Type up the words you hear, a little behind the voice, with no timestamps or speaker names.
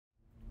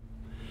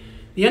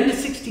The under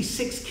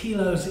 66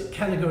 kilos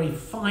category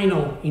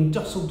final in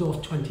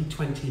Dusseldorf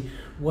 2020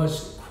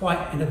 was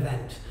quite an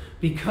event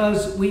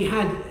because we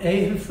had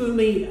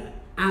Hifume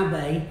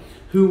Abe,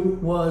 who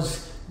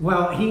was,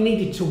 well, he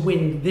needed to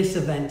win this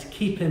event,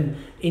 keep him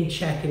in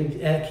check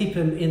and keep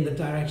him in the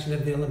direction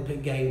of the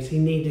Olympic Games. He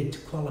needed to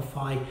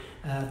qualify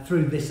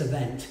through this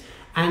event.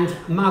 And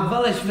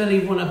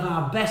Margvelashvili, one of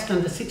our best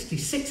under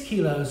 66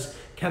 kilos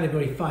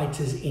category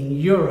fighters in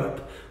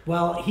Europe,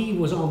 well, he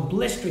was on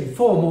blistering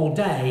form all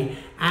day,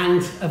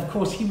 and of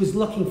course he was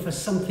looking for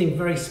something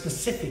very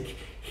specific.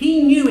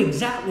 He knew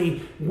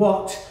exactly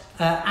what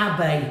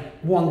Abe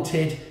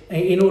wanted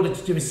in order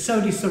to do his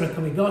Sodi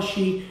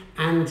Surakomigoshi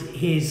and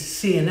his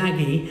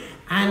Seoinage,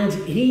 and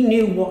he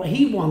knew what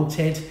he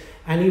wanted,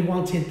 and he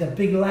wanted the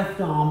big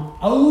left arm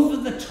over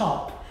the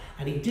top,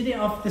 and he did it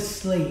off the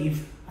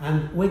sleeve.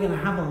 And we're going to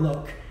have a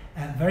look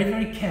very,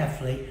 very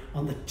carefully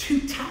on the two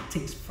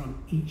tactics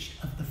from each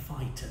of the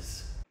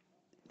fighters.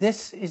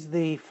 This is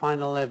the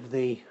final of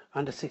the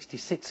under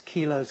 66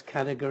 kilos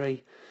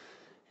category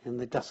in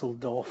the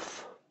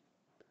Dusseldorf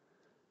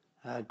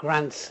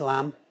Grand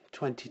Slam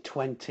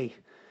 2020,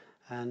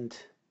 and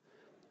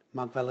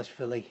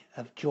Margvelashvili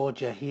of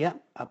Georgia here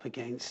up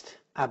against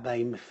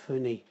Abe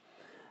Mifune.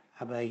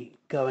 Abe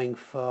going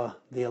for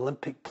the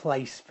Olympic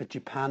place for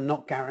Japan,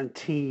 not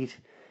guaranteed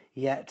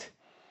yet.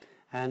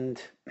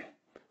 And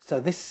so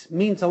this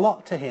means a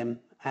lot to him,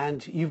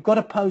 and you've got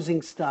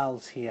opposing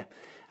styles here,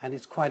 and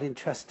it's quite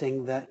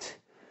interesting that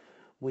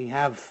we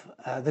have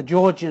the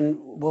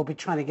Georgian will be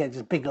trying to get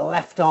his big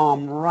left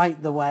arm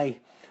right the way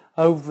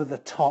over the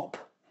top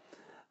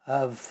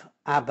of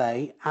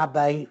Abe.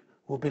 Abe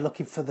will be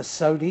looking for the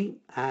Sodi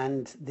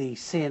and the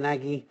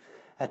Seoinage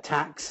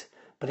attacks,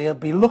 but he'll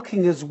be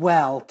looking as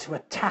well to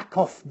attack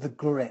off the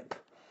grip,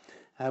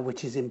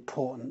 which is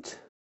important.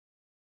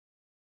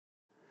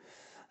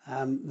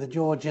 The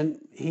Georgian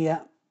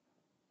here,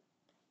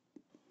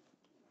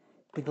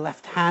 big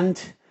left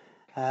hand,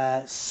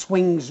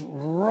 swings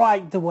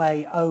right the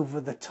way over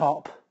the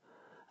top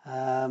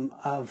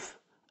of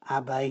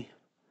Abe,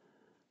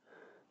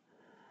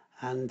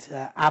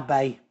 and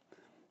Abe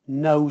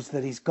knows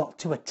that he's got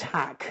to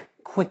attack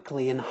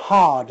quickly and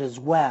hard as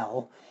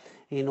well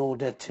in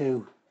order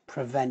to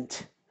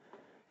prevent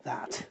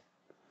that.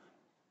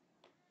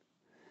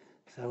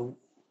 So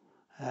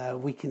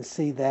we can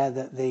see there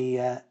that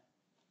the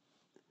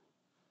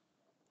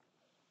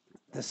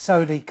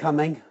Sodi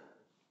coming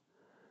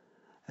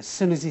as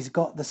soon as he's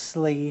got the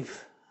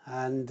sleeve,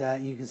 and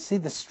you can see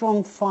the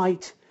strong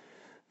fight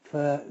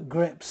for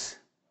grips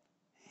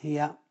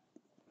here.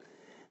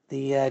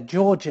 The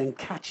Georgian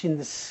catching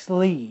the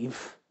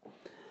sleeve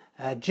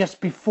just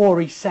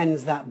before he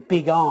sends that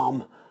big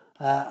arm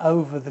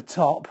over the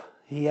top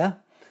here,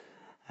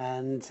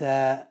 and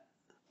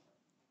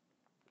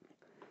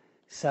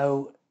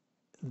so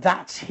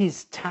that's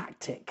his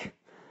tactic.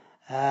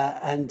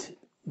 And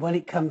when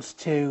it comes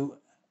to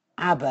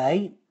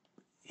Abe,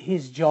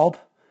 his job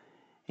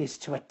is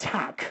to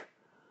attack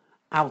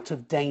out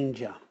of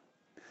danger.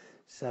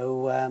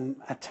 So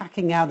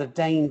attacking out of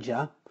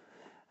danger,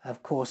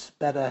 of course,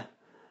 better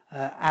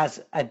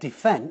as a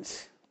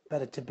defense,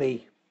 better to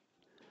be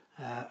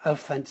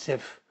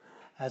offensive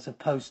as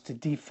opposed to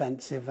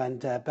defensive, and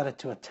better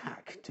to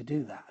attack to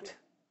do that.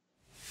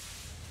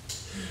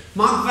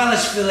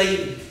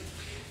 Margvelashvili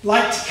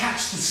liked to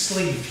catch the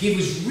sleeve. He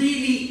was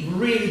really,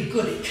 really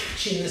good at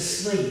catching the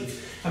sleeve.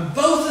 And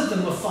both of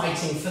them were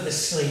fighting for the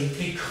sleeve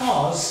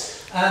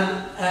because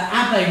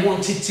Abe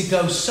wanted to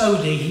go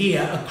Sodi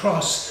here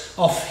across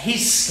off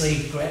his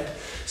sleeve grip.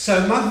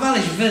 So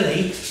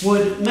Margvelashvili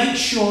would make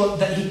sure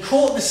that he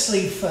caught the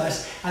sleeve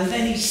first, and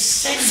then he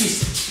sent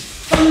his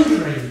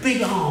thundering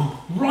big arm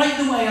right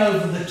the way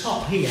over the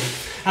top here.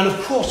 And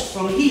of course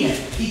from here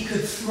he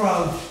could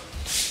throw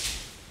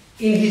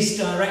in his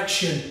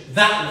direction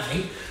that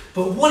way.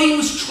 But what he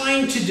was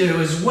trying to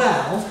do as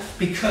well,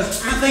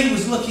 because Abe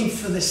was looking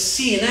for the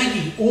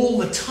Seoinage all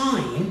the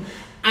time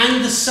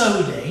and the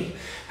Sodi,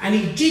 and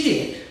he did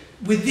it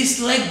with this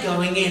leg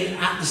going in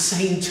at the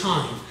same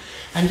time.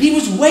 And he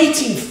was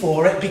waiting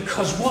for it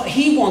because what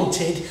he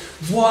wanted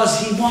was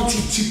he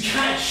wanted to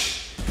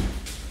catch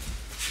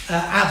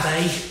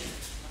Abe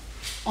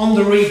on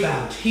the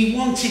rebound. He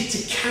wanted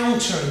to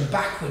counter him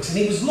backwards, and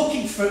he was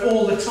looking for it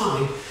all the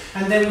time.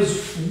 And there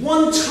was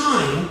one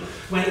time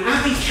when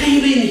Abe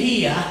came in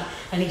here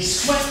and he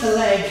swept the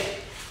leg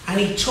and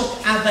he took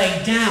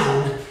Abe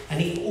down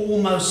and he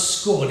almost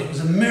scored. It was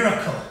a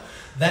miracle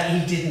that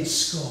he didn't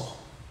score.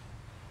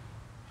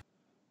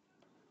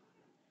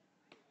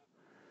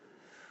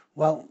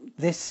 Well,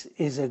 this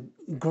is a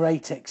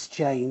great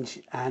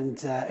exchange,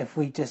 and if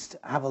we just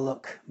have a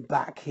look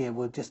back here,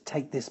 we'll just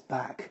take this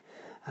back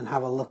and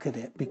have a look at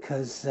it,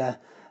 because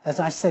as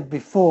I said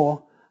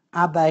before,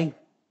 Abe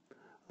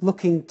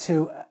looking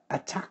to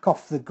attack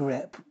off the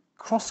grip,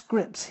 cross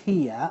grips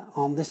here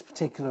on this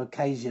particular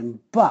occasion,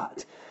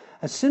 but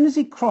as soon as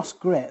he cross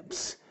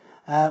grips,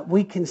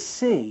 we can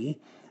see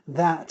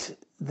that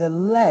the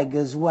leg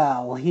as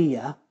well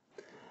here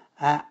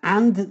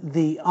and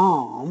the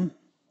arm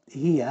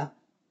here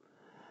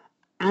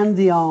and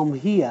the arm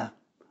here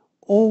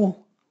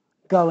all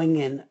going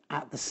in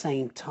at the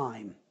same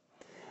time.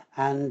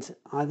 And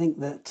I think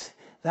that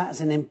that's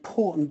an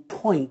important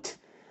point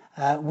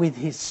with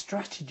his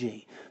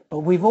strategy. But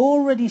we've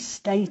already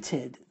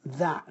stated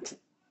that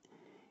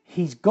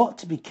he's got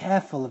to be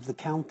careful of the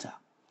counter.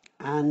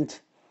 And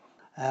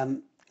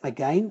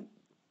again,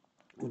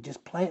 we'll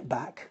just play it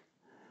back.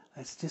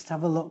 Let's just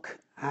have a look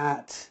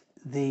at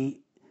the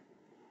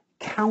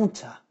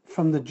counter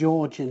from the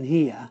Georgian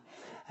here.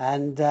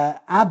 And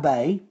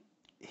Abe,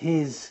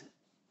 his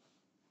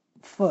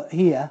foot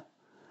here,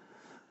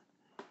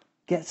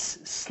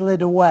 gets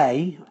slid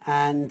away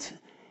and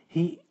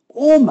he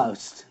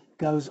almost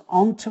goes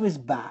onto his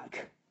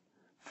back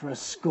for a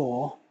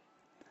score,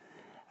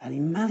 and he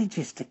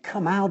manages to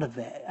come out of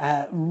it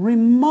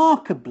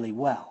remarkably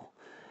well.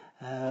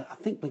 I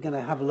think we're going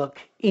to have a look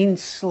in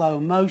slow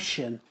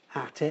motion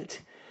at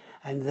it,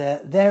 and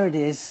there it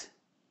is,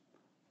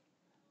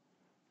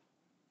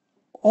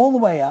 all the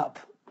way up.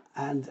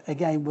 And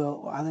again,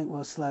 I think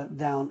we'll slow it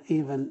down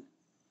even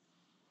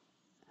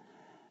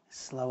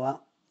slower,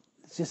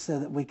 just so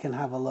that we can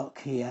have a look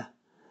here.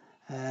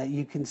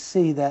 You can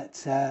see that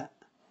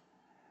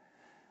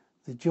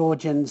the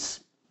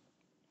Georgian's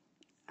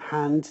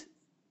hand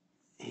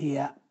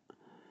here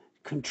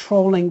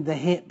controlling the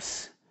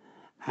hips,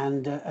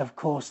 and of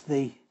course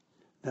the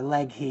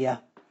leg here,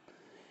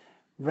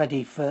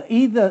 ready for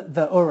either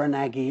the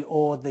uranagi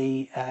or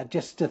the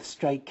just a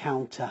straight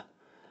counter.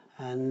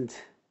 And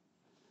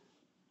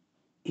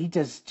he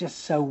does just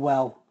so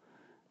well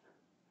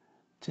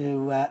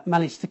to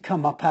manage to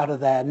come up out of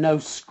there, no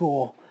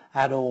score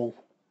at all.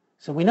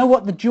 So we know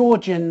what the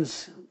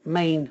Georgian's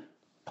main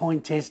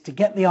point is: to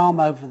get the arm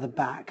over the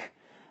back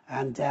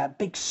and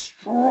big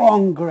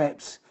strong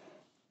grips.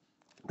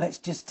 Let's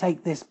just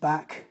take this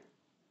back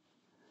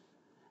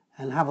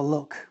and have a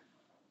look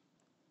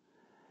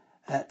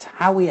at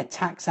how he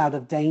attacks out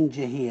of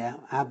danger here.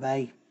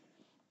 Abe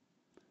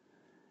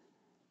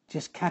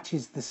just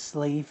catches the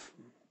sleeve,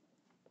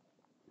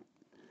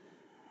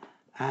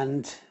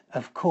 and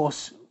of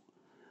course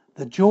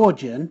the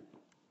Georgian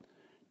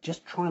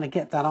just trying to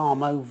get that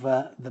arm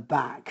over the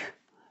back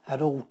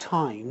at all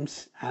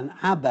times, and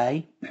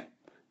Abe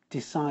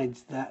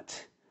decides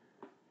that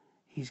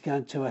he's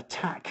going to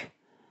attack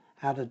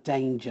out of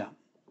danger,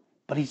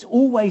 but he's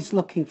always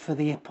looking for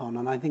the ippon,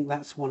 and I think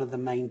that's one of the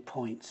main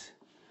points.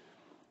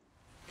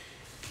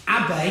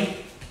 Abe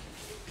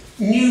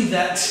knew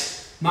that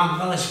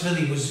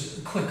Margvelashvili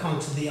was quick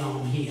onto the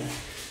arm here,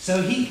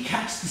 so he'd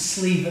catch the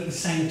sleeve at the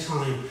same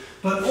time.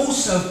 But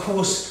also, of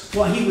course,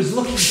 what he was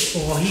looking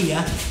for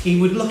here, he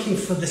was looking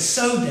for the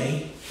sode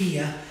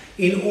here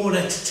in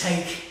order to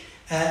take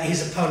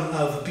his opponent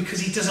over, because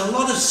he does a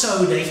lot of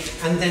sode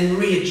and then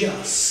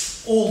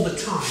readjusts all the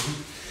time.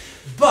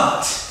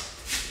 But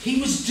he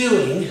was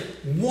doing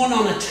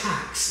one-on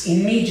attacks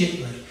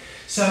immediately.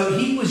 So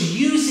he was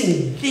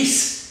using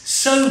this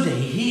sode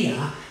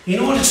here in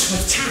order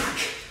to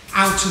attack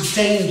out of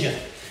danger.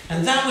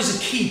 And that was a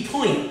key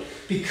point,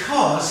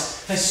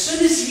 because as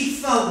soon as he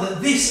felt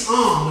that this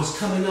arm was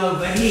coming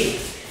over here,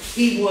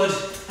 he would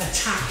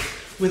attack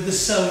with the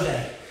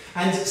sode.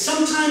 And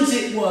sometimes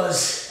it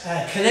was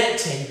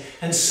connecting,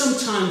 and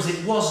sometimes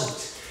it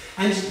wasn't.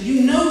 And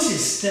you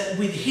notice that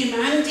with him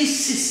and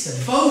his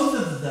sister, both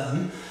of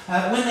them,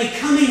 when they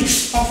come in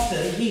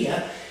often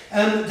here,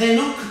 they're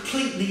not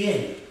completely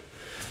in.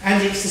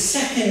 And it's the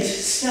second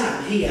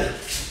stab here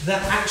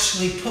that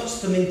actually puts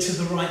them into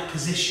the right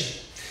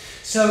position.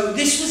 So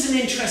this was an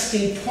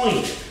interesting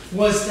point,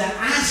 was that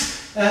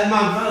as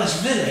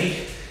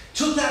Margvelashvili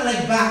took that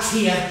leg back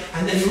here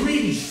and then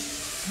really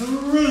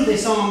threw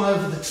this arm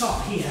over the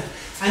top here,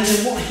 and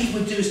then what he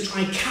would do is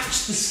try and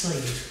catch the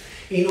sleeve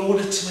in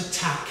order to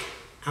attack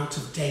out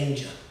of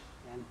danger.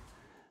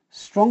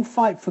 Strong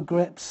fight for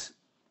grips,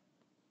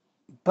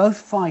 both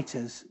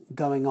fighters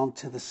going on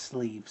to the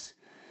sleeves.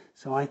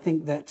 So I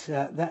think that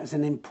that is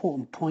an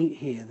important point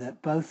here,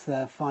 that both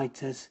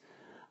fighters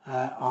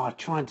are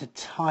trying to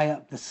tie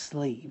up the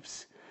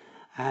sleeves.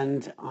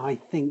 And I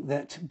think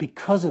that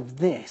because of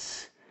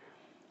this,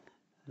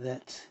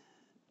 that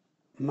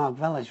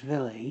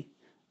Margvelashvili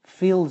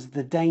feels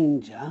the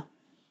danger,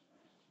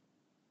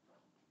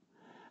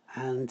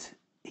 and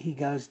he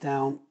goes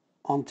down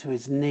onto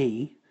his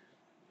knee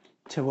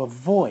to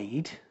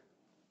avoid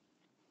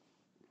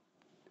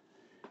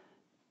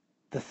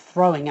the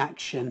throwing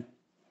action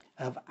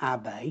of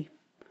Abe.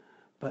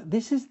 But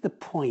this is the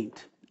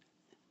point.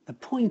 The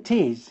point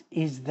is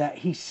that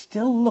he's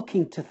still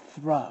looking to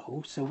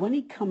throw. So when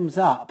he comes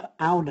up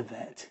out of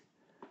it,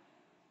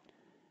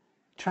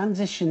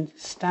 transition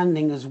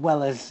standing as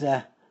well as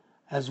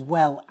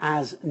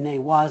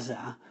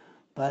Newaza,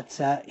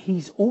 but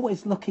he's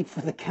always looking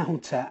for the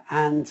counter,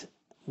 and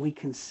we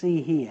can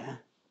see here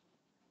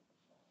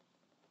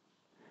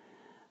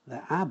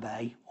that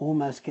Abe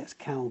almost gets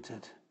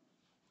countered.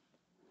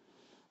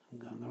 I'm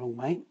going the wrong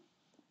way.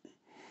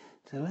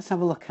 So let's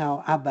have a look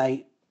how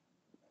Abe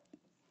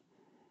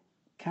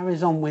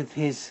carries on with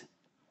his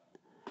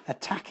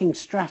attacking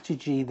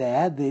strategy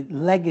there. The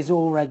leg is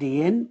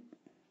already in,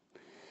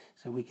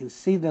 so we can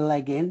see the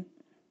leg in.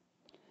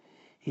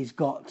 He's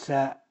got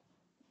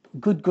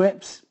good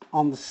grips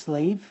on the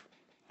sleeve,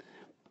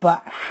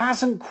 but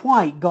hasn't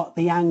quite got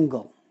the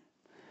angle.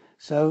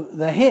 So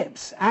the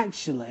hips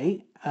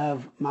actually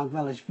of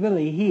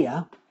Margvelashvili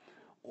here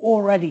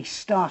already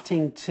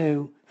starting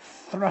to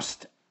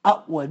thrust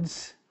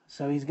upwards.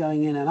 So he's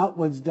going in an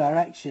upwards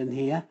direction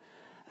here,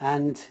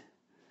 and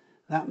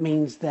that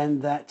means then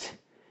that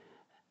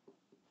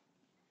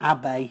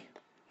Abe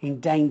in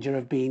danger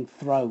of being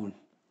thrown.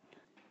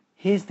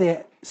 Here's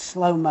the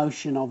slow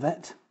motion of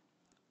it.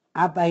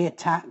 Abe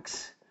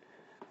attacks.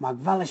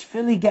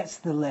 Margvelashvili gets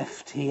the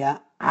lift here.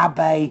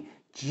 Abe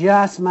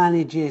just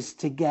manages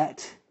to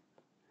get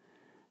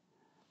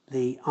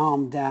the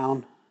arm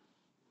down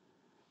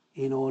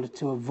in order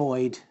to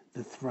avoid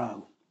the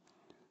throw.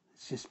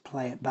 Let's just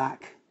play it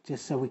back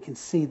just so we can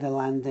see the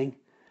landing.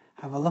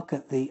 Have a look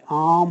at the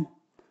arm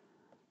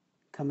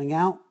coming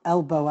out,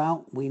 elbow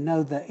out. We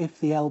know that if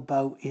the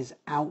elbow is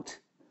out,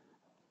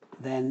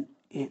 then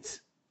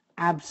it's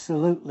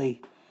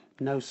absolutely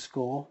no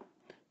score,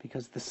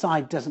 because the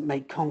side doesn't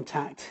make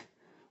contact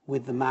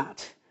with the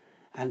mat,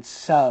 and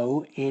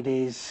so it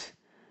is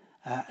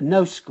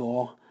no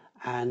score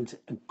and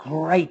a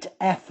great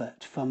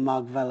effort from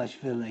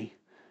Margvelashvili.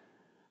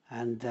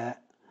 And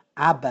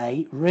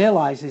Abe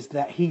realizes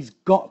that he's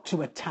got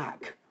to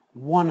attack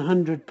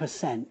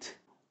 100%.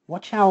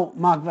 Watch how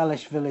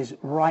Margvelashvili's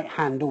right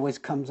hand always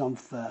comes on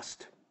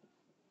first.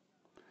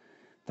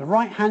 The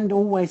right hand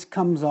always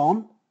comes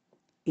on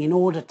in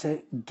order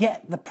to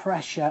get the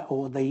pressure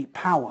or the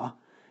power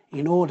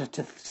in order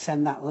to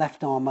send that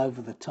left arm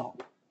over the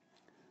top.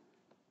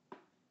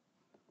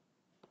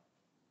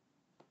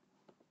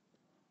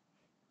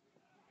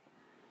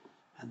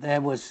 And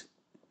there was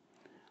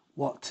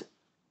what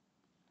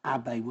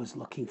Abe was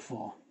looking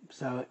for.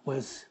 So it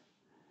was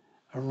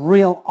a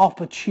real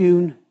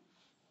opportune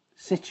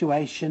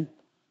situation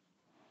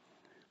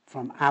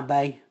from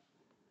Abe.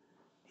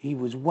 He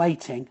was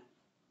waiting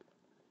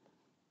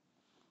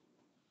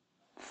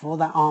for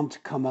that arm to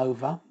come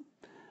over.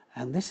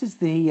 And this is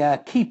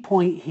the key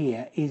point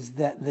here, is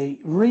that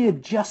the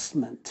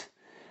readjustment,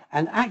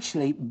 and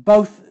actually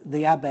both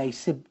the Abe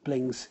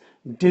siblings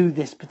do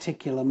this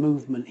particular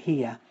movement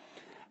here.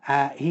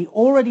 He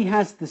already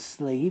has the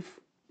sleeve.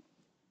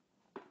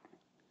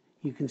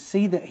 You can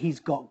see that he's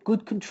got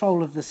good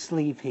control of the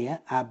sleeve here,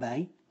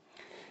 Abe.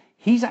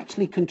 He's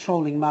actually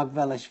controlling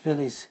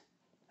Margvelashvili's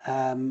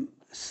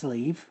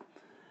sleeve,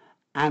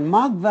 and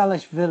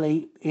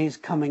Margvelashvili is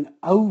coming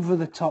over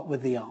the top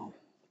with the arm.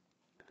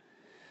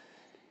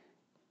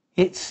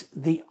 It's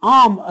the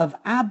arm of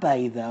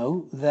Abe,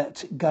 though,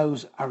 that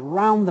goes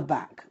around the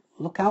back.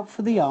 Look out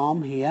for the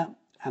arm here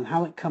and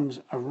how it comes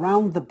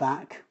around the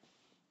back.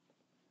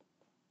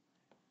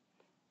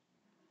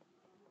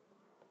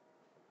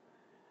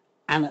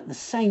 And at the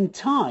same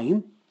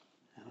time,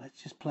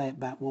 let's just play it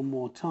back one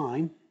more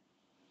time.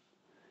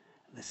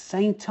 At the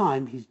same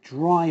time, he's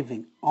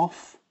driving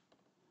off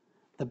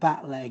the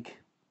back leg.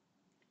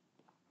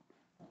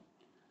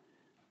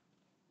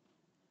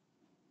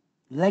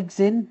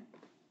 Legs in.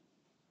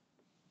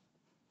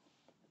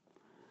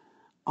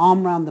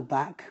 Arm round the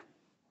back,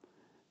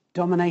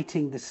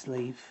 dominating the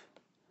sleeve,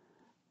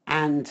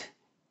 and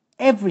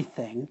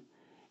everything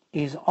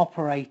is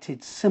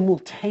operated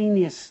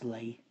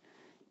simultaneously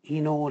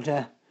in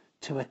order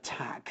to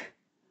attack.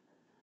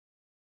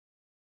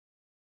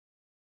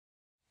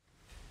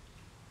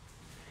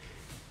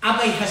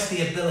 Abe has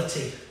the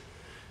ability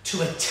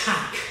to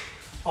attack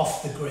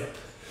off the grip,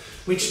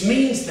 which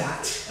means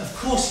that, of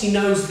course, he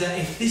knows that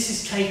if this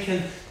is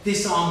taken,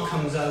 this arm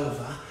comes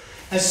over.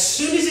 As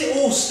soon as it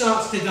all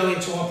starts to go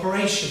into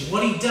operation,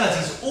 what he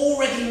does is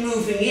already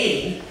moving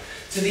in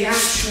to the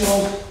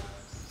actual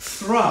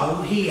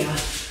throw here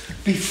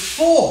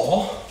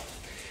before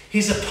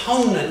his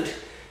opponent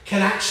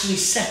can actually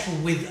settle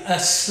with a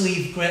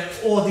sleeve grip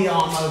or the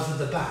arm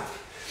over the back.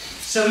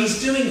 So he's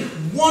doing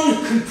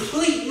one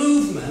complete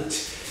movement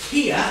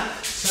here,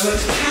 so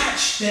it's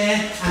catch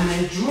there and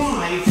then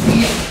drive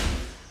here,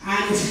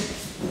 and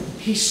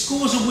he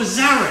scores a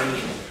wazari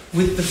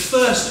with the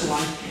first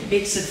one.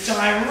 It's a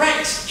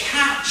direct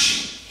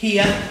catch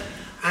here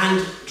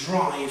and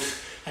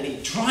drive, and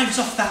he drives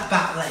off that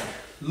back leg.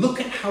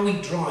 Look at how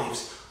he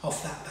drives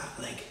off that back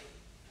leg.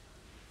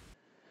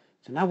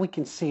 So now we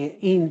can see it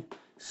in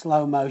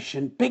slow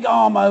motion. Big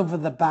arm over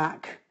the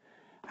back,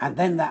 and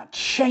then that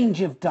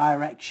change of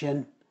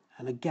direction.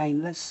 And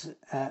again, let's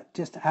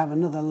just have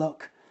another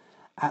look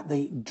at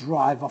the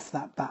drive off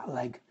that back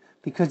leg,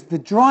 because the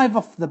drive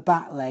off the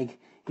back leg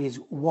is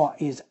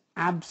what is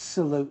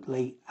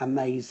absolutely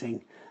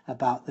amazing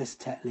about this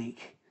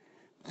technique.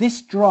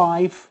 This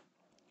drive,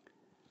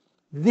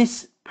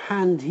 this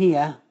hand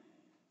here,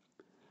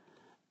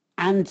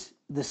 and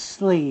the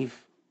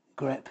sleeve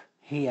grip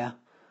here,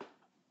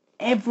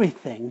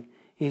 everything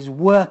is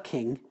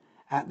working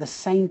at the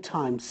same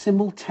time,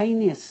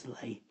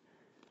 simultaneously,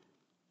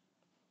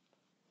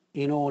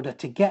 in order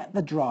to get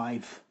the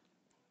drive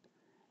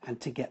and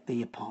to get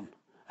the ippon,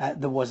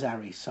 the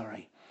wazari,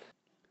 sorry.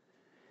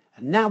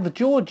 And now the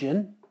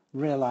Georgian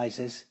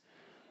realizes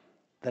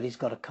that he's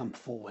got to come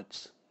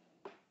forwards.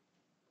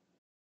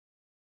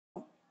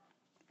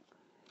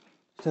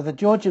 So the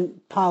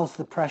Georgian piles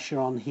the pressure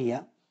on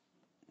here.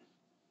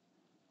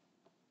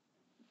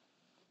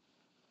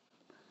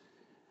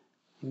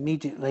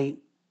 Immediately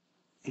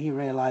he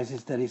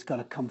realizes that he's got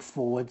to come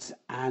forwards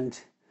and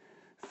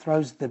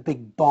throws the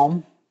big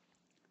bomb,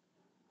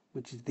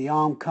 which is the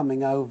arm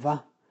coming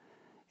over.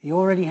 He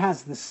already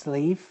has the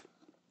sleeve,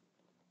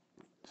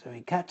 so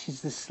he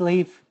catches the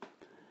sleeve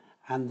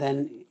and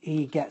then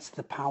he gets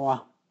the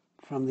power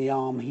from the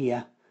arm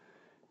here,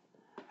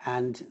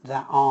 and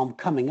that arm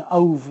coming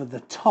over the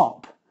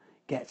top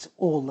gets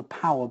all the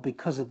power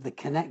because of the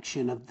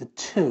connection of the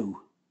two.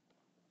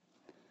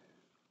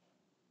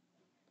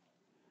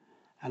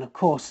 And of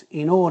course,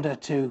 in order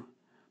to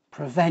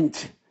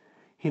prevent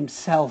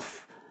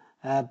himself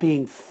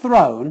being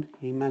thrown,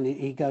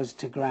 he goes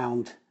to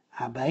ground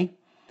Abe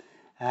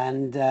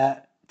and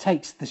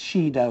takes the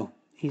Shido.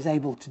 He's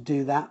able to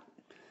do that,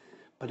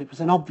 but it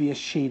was an obvious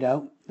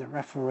Shido. The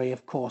referee,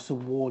 of course,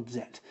 awards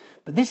it.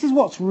 But this is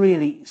what's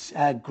really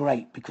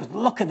great, because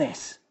look at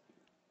this.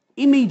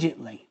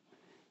 Immediately,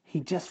 he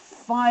just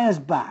fires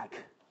back.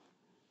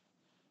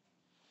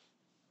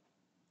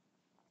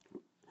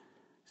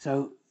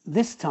 So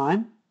this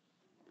time,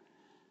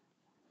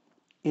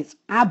 it's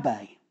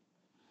Abe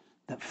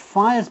that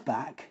fires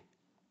back,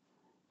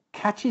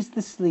 catches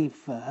the sleeve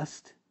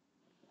first,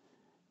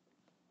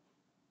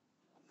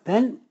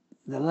 then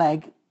the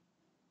leg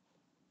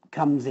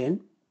comes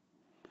in.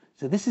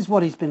 So this is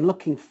what he's been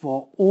looking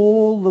for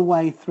all the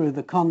way through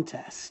the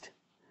contest.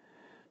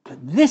 But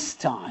this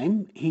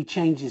time he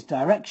changes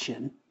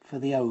direction for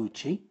the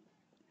Ouchi,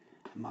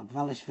 and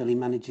Margvelashvili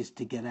manages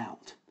to get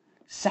out.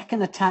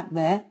 Second attack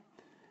there,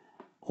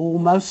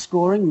 almost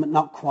scoring, but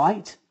not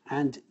quite.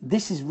 And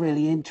this is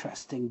really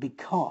interesting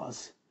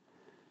because,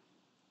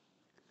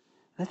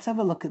 let's have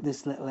a look at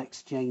this little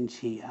exchange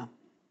here.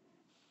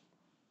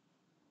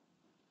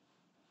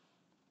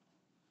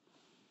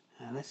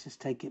 Let's just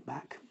take it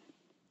back.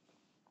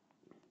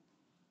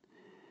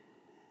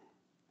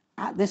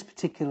 At this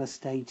particular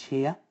stage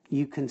here,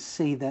 you can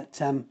see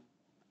that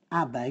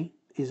Abe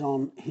is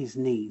on his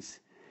knees.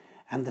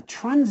 And the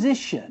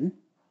transition,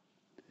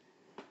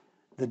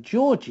 the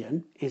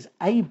Georgian is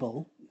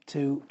able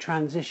to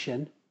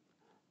transition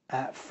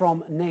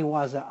from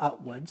Newaza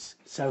upwards.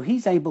 So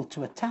he's able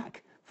to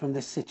attack from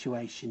this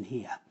situation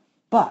here.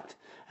 But,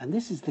 and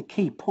this is the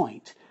key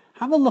point,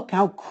 have a look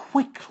how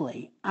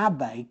quickly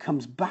Abe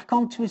comes back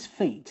onto his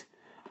feet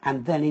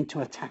and then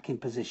into attacking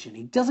position.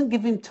 He doesn't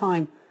give him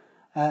time,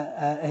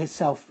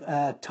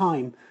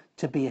 time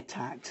to be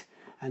attacked,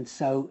 and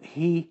so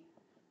he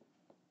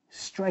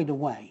straight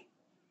away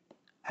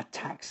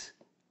attacks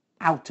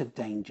out of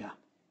danger.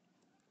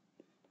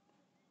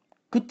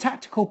 Good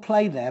tactical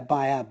play there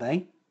by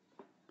Abe.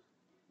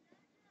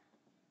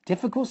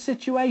 Difficult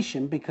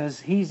situation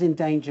because he's in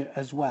danger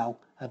as well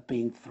of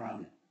being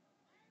thrown.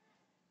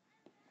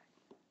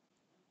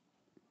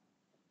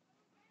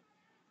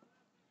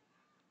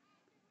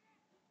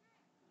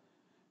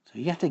 So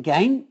yet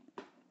again,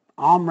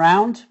 arm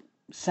round,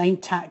 same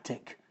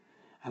tactic.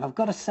 And I've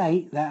got to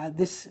say that at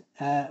this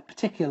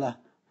particular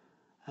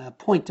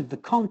point of the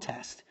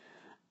contest,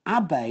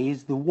 Abe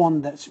is the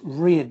one that's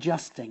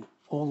readjusting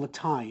all the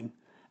time.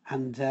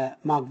 And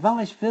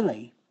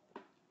Margvelashvili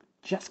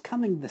just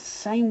coming the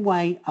same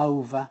way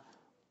over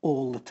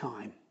all the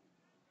time.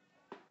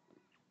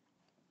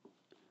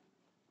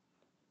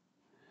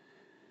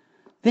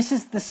 This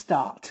is the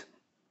start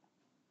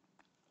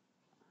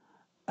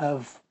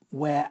of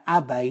where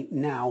Abe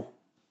now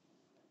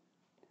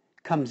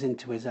comes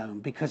into his own,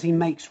 because he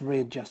makes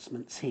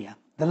readjustments here.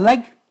 The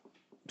leg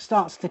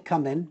starts to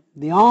come in.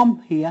 The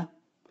arm here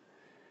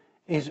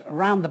is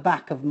around the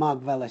back of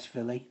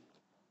Margvelashvili,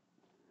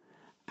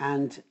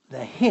 and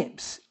the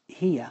hips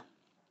here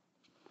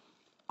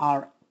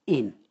are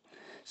in.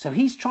 So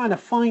he's trying to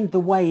find the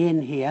way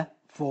in here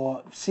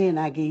for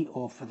Seoinage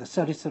or for the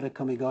Sorisore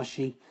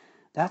Komigoshi.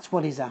 That's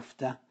what he's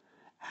after.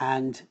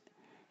 And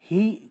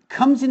he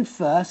comes in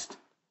first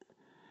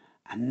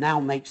and now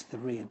makes the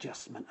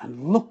readjustment.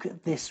 And look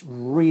at this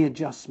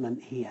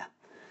readjustment here.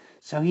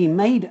 So he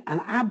made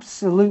an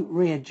absolute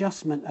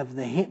readjustment of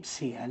the hips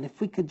here. And if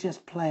we could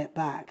just play it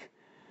back,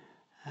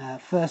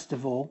 first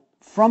of all,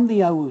 from the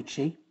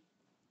Ouchi,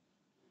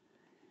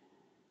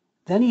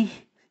 then he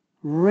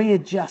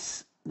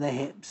readjusts the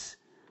hips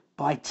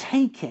by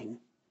taking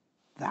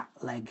that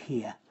leg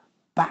here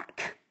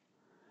back.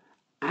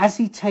 As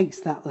he takes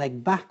that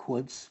leg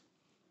backwards,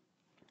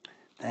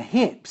 the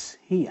hips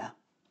here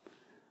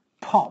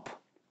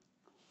pop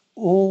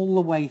all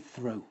the way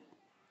through.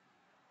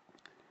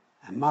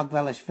 And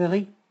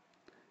Margvelashvili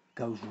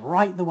goes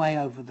right the way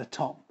over the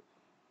top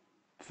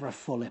for a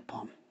full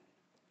ippon.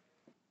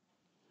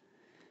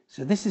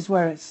 So this is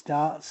where it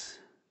starts.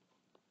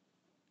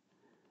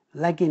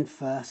 Leg in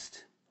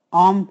first,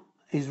 arm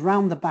is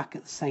round the back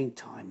at the same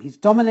time. He's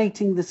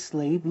dominating the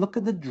sleeve. Look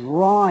at the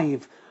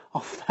drive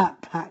off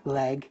that back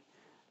leg,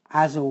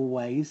 as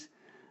always.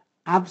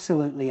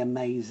 Absolutely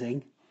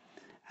amazing.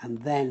 And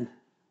then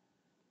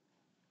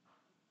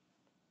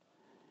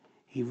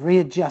he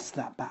readjusts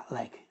that back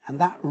leg. And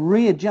that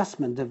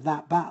readjustment of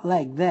that back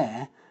leg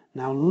there,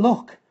 now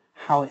look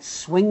how it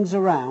swings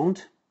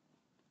around.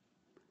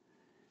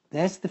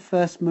 There's the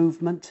first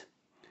movement.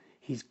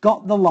 He's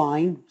got the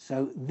line.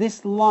 So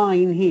this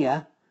line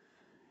here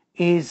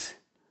is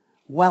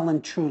well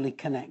and truly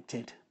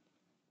connected.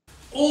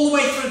 All the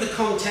way through the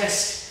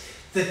contest,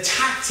 the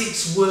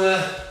tactics were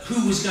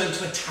who was going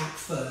to attack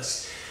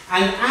first.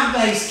 And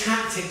Abe's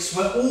tactics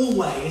were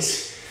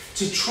always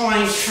to try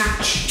and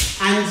catch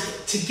and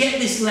to get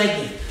this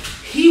leg in.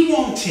 He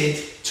wanted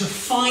to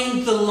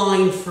find the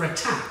line for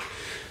attack,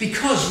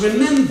 because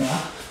remember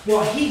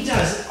what he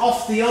does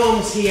off the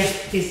arms here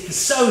is the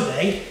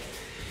sode.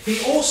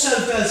 He also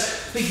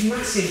does big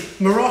massive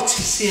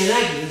Marotti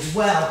Sianagi as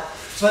well,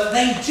 but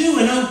they do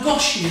an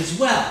ogoshi as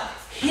well.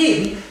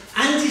 Him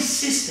and his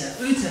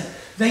sister Uta,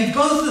 they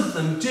both of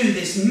them do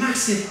this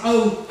massive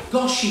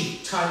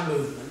ogoshi type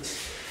movement.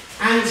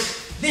 And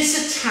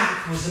this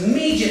attack was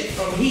immediate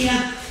from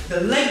here,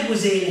 the leg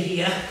was in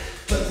here,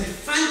 but the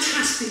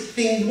fantastic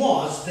thing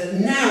was that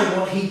now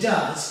what he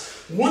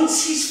does,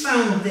 once he's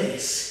found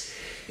this,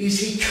 is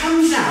he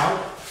comes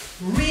out,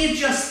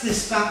 readjusts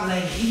this back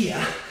leg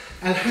here,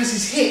 and has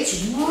his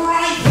hips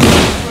right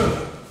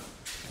through.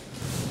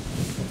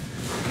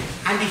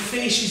 And he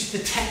finishes the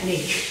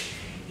technique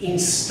in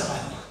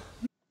style.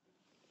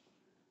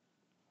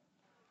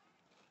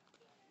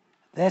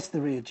 There's the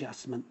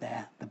readjustment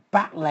there. The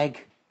back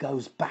leg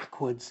goes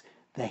backwards.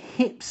 The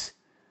hips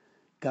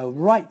go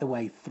right the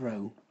way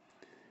through.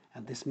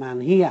 And this man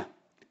here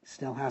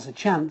still has a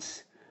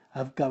chance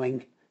of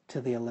going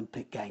to the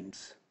Olympic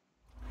Games.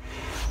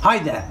 Hi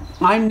there,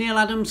 I'm Neil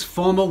Adams,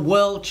 former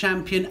world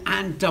champion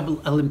and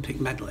double Olympic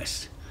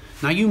medalist.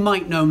 Now you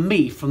might know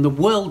me from the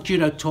World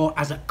Judo Tour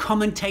as a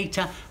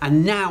commentator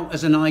and now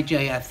as an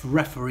IJF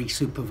referee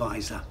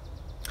supervisor.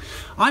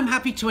 I'm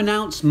happy to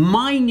announce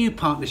my new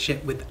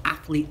partnership with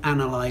Athlete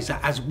Analyzer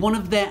as one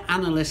of their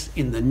analysts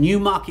in the new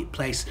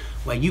marketplace,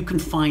 where you can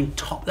find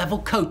top level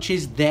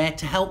coaches there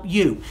to help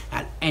you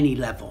at any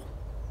level.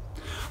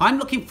 I'm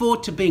looking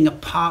forward to being a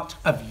part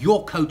of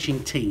your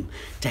coaching team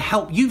to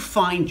help you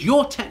find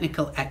your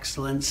technical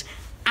excellence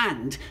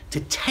and to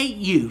take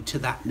you to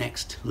that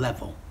next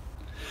level.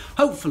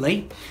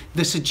 Hopefully,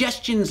 the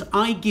suggestions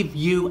I give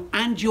you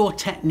and your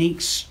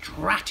techniques,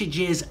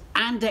 strategies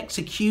and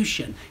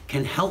execution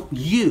can help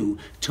you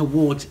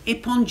towards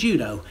Ippon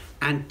Judo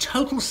and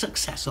total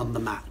success on the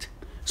mat.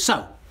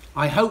 So,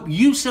 I hope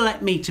you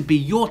select me to be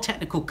your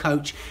technical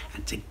coach,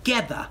 and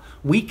together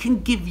we can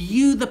give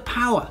you the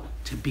power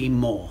to be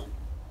more.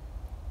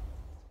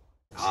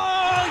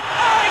 Oh,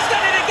 he's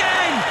done it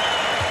again!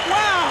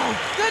 Wow,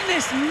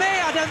 goodness me,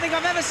 I don't think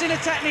I've ever seen a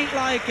technique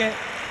like it.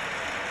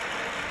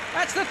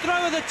 That's the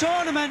throw of the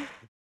tournament.